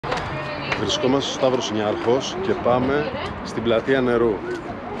Βρισκόμαστε στο Σταύρος Νιάρχος και πάμε στην πλατεία νερού.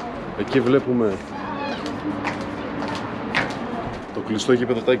 Εκεί βλέπουμε το κλειστό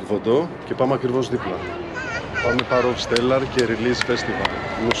γήπεδο Τάκη Φωτό και πάμε ακριβώς δίπλα. Πάμε Power of Stellar και Release Festival.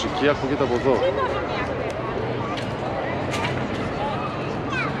 Η μουσική ακούγεται από εδώ.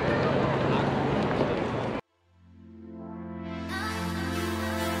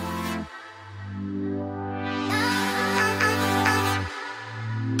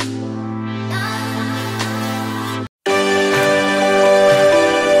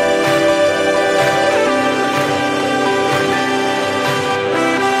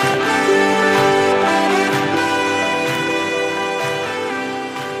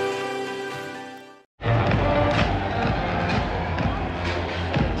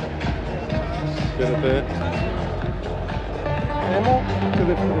 Μου και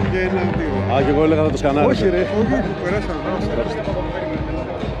δεύτερο και ένα δύο. Α, και εγώ έλεγα να το σκανάρω. Όχι ρε, όχι, περάσαμε.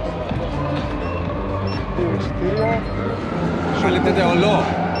 Δύο εισιτήρια. Καλύπτεται όλο.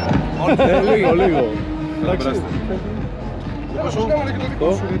 Λίγο. Εντάξει. Πώς κάνανε και το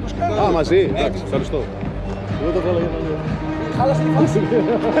δικό σου, πώς κάνανε. Α, μαζί. Εντάξει, ευχαριστώ. Εγώ το βάλα για να λέω. Χάλασε τη φάση.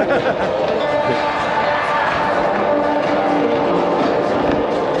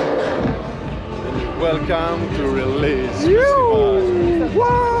 Welcome to Release Festival.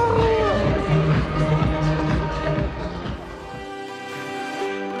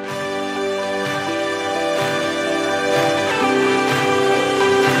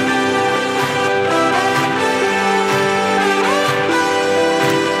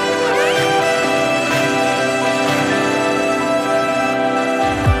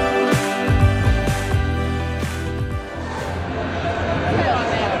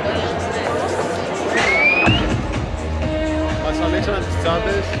 Ανοίξαμε τις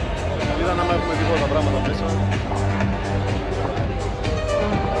τσάντες, είδα να μην έχουμε τίποτα πράγματα μέσα.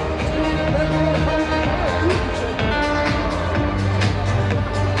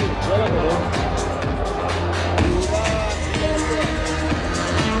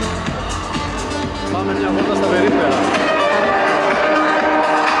 Πάμε μια βόλτα στα περίπτερα.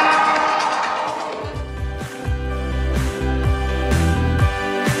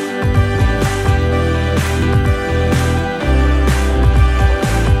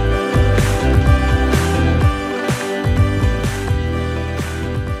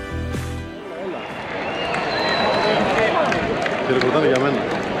 Χειροκροτάνε για μένα.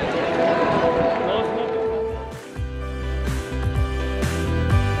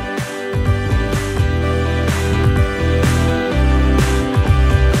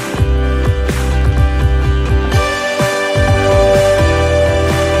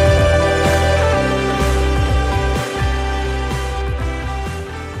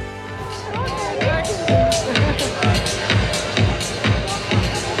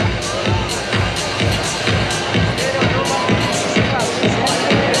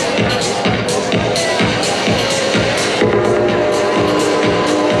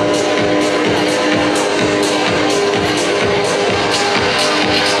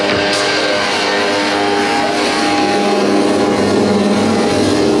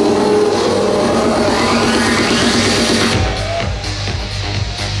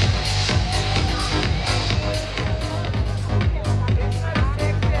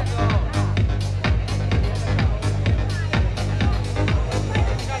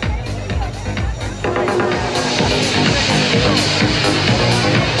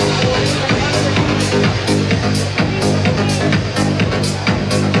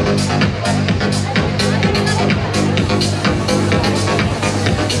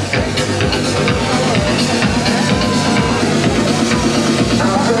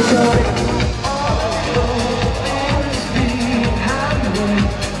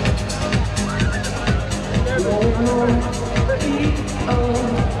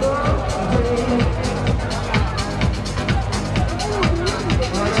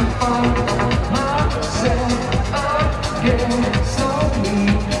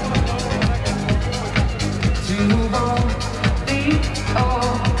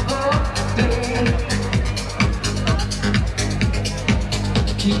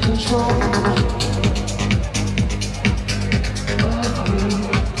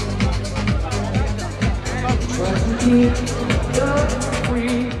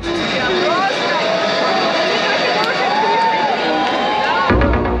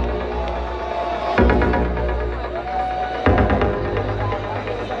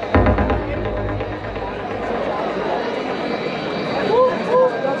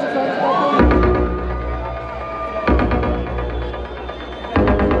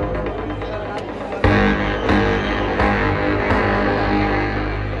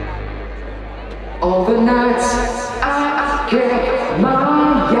 All the nights I kept my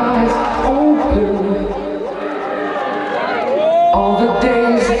eyes open. All the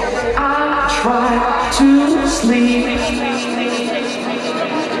days I tried to sleep.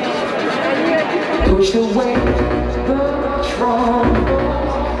 Pushed away the trouble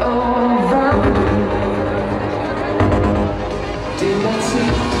around me. Did not see.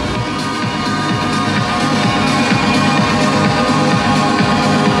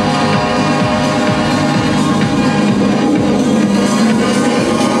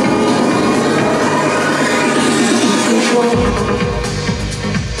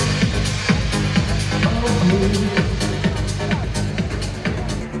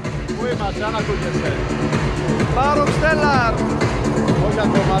 Πού είμαστε, αν ακούγεσαι? Πάρω Στέλλαρ. Όχι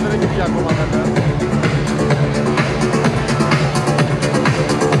ακόμα, δεν έχει βγει ακόμα βέβαια.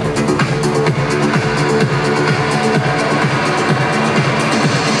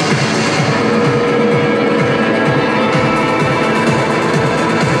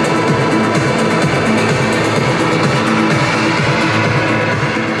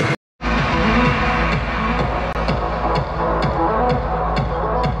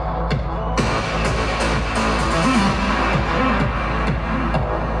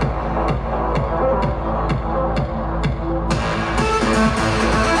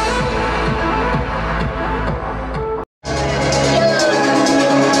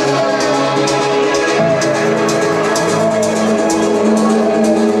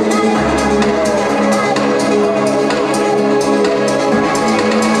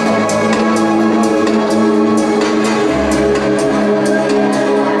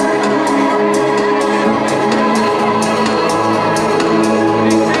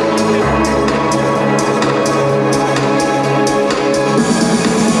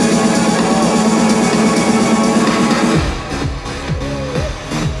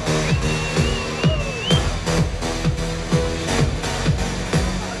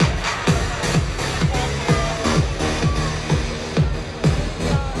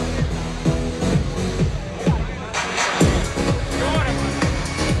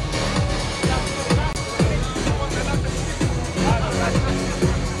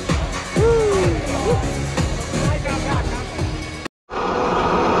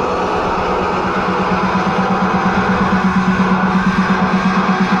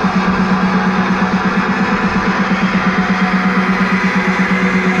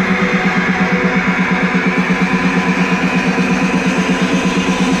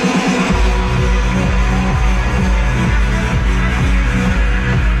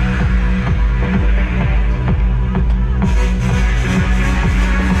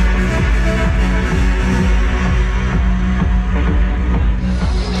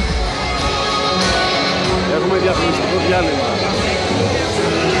 Διαφημιστικό διάλειμμα.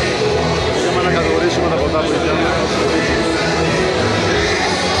 Είχαμε να κατηγορήσουμε τα ποτά που είχαμε.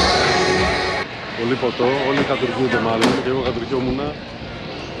 Πολύ ποτό, όλοι κατουργούνται μάλλον και εγώ κατουργιόμουν.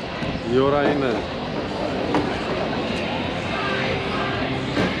 Η ώρα είναι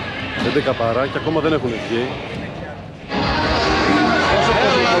 11 παρά και ακόμα δεν έχουν βγει. Πόσο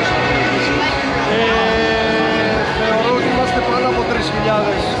έχουν βγει? Θεωρώ ότι είμαστε πάνω από 3.000.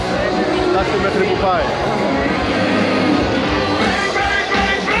 Κοιτάξτε μέχρι που πάει.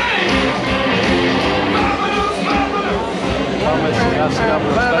 Πάμε σιγά σιγά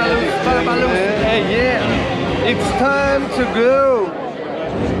μπροστά γιατί θέλουμε. Hey, yeah. It's time to go.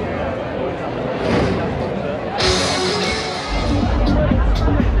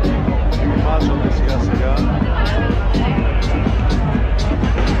 Βάζομαι σιγά σιγά.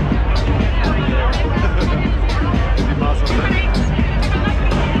 Ετοιμάζομαι.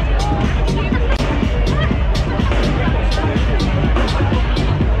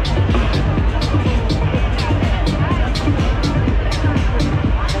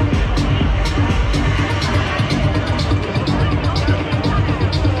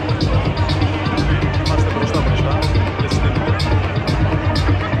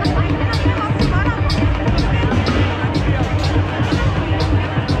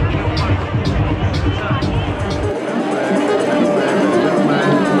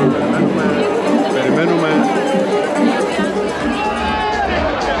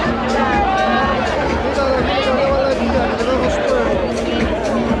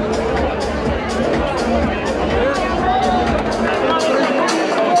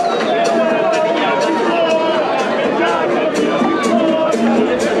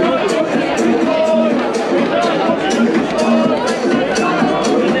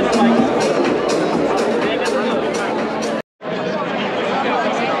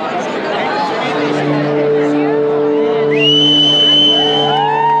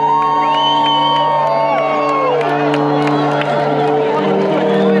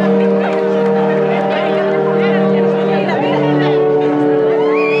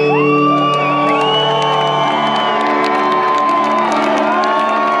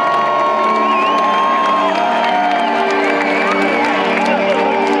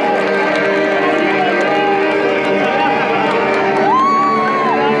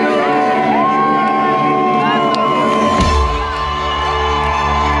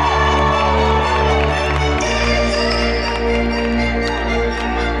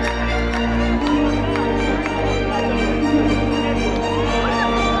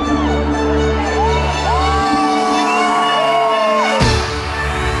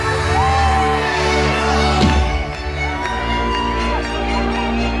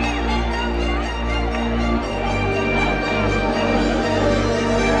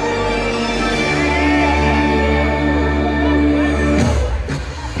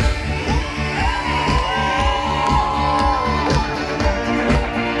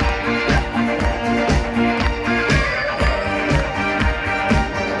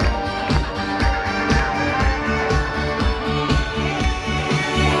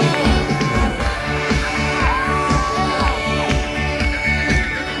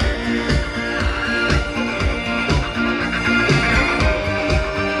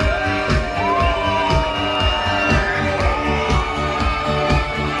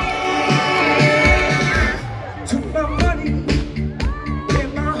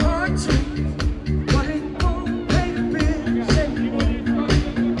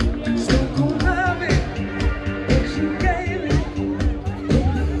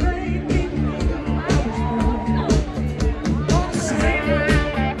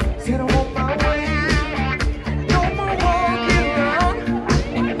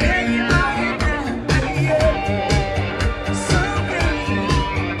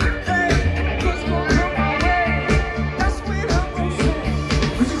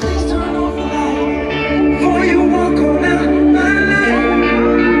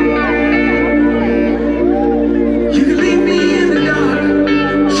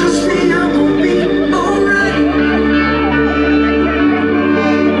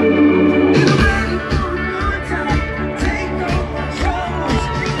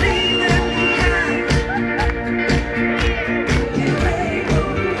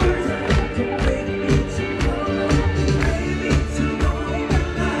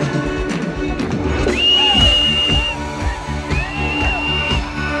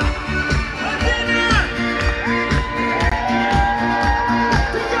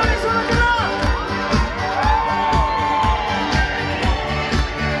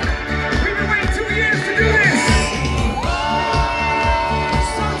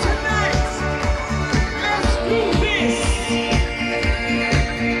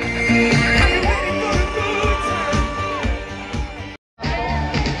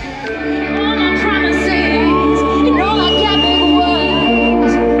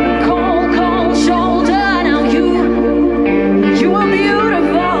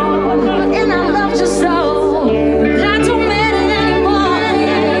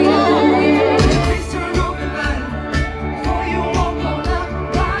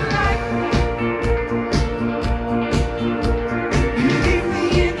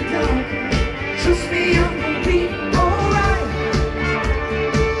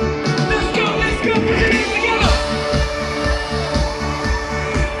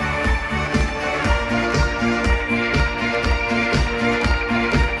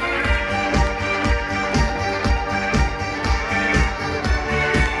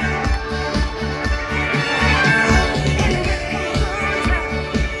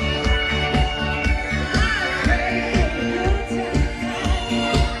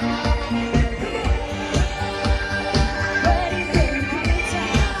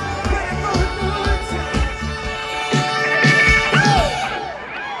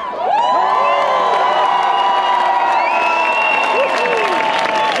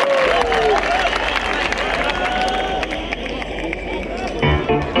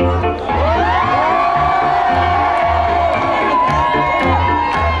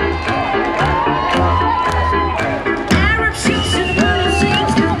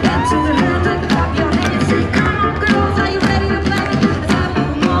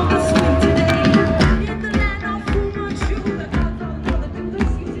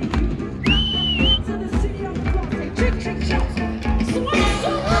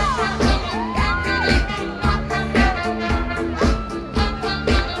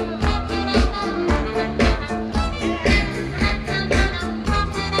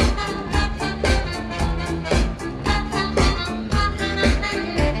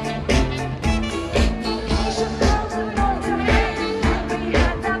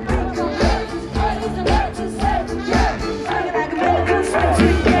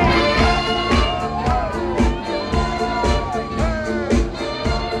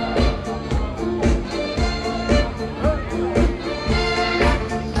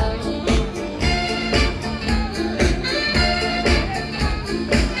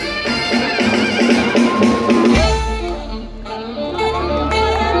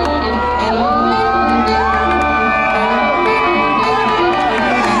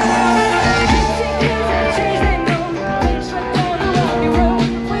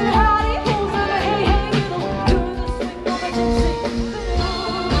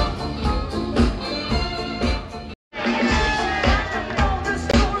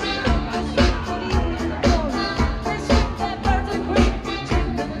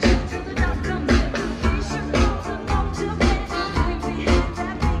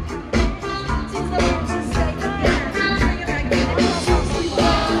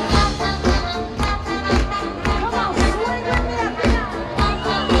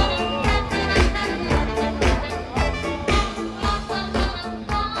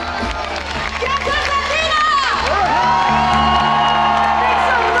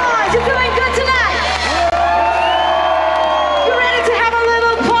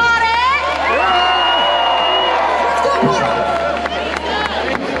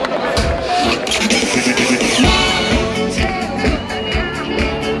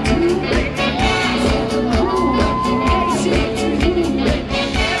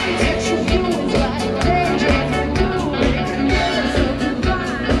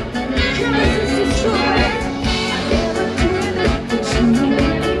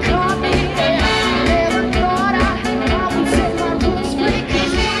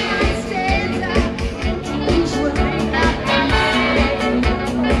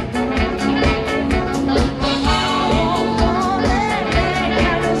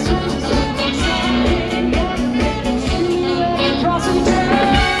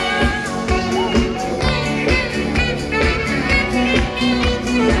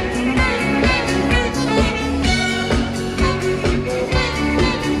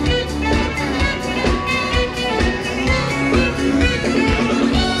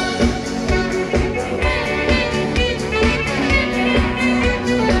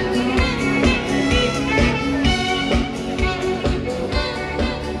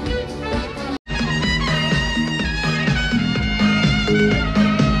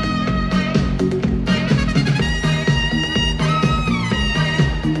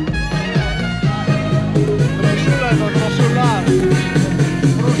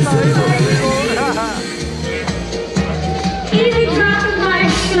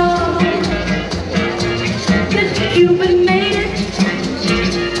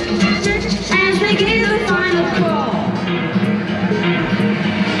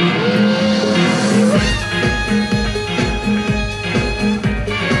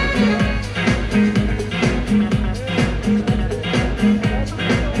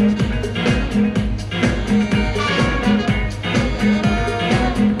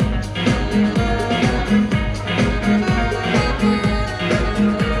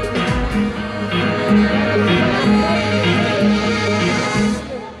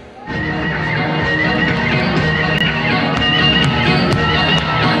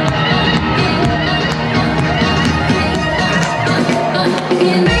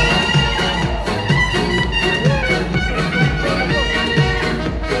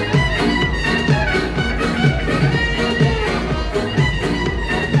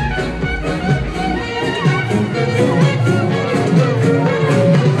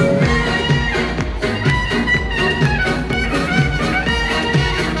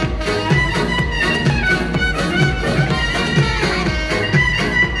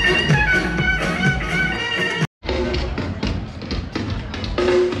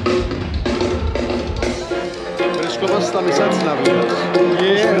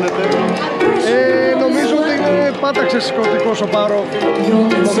 πάταξε σηκωτικός ο Πάρο.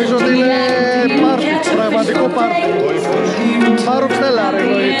 Νομίζω ότι είναι πάρτι, πραγματικό πάρτι. Πάρο Στέλλα ρε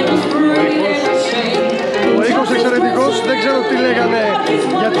εννοείται. Ο ήχος εξαιρετικός, δεν ξέρω τι λέγανε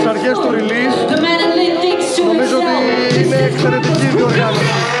για τις αρχές του release. Νομίζω ότι είναι εξαιρετική διοργάνωση.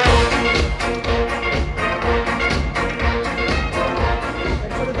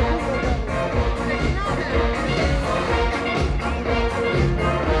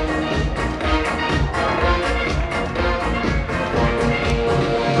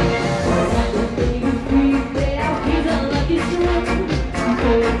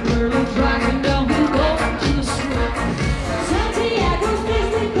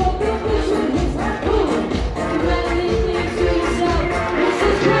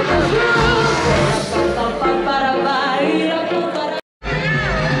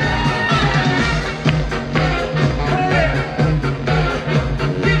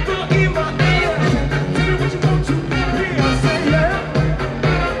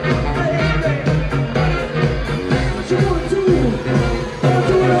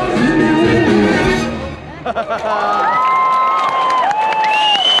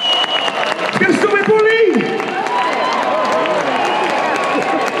 Ευχαριστούμε πολύ!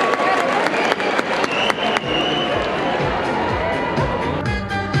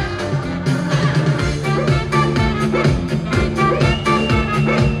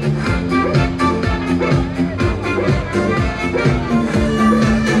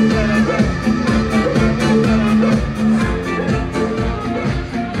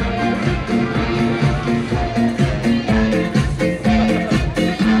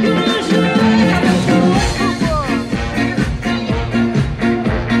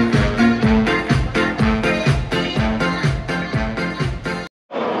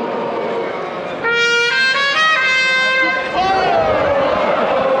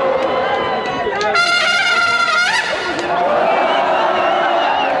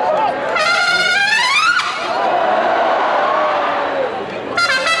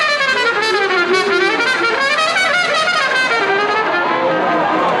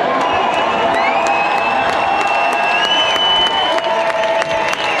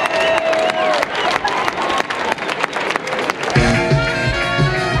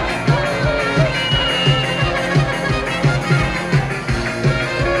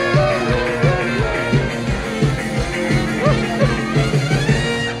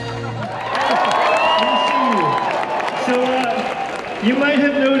 You might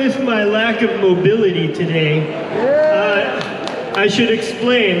have noticed my lack of mobility today. I should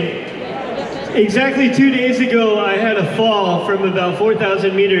explain. Exactly 2 days ago, I had a fall from about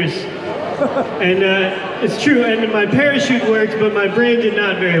 4,000 meters. And it's true, and my parachute worked, but my brain did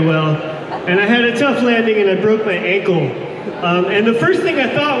not very well. And I had a tough landing and I broke my ankle. And the first thing I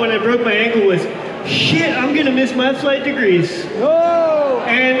thought when I broke my ankle was, shit, I'm gonna miss my flight to Greece. Oh!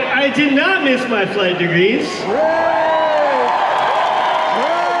 And I did not miss my flight to Greece.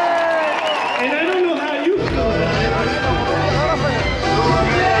 And I don't know how you feel about it.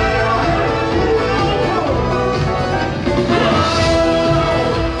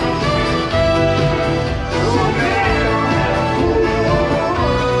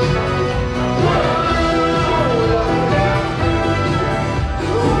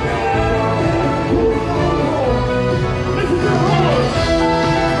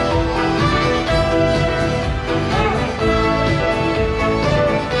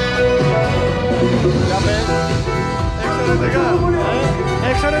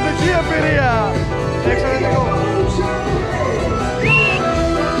 Εξαιρετική εμπειρία! Εξαιρετικό!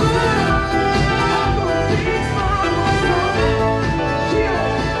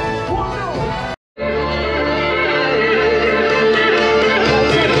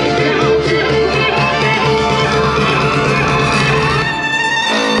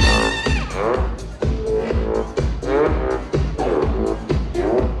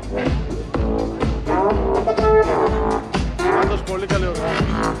 Πολύ καλή ώρα.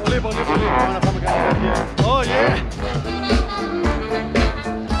 Πολύ.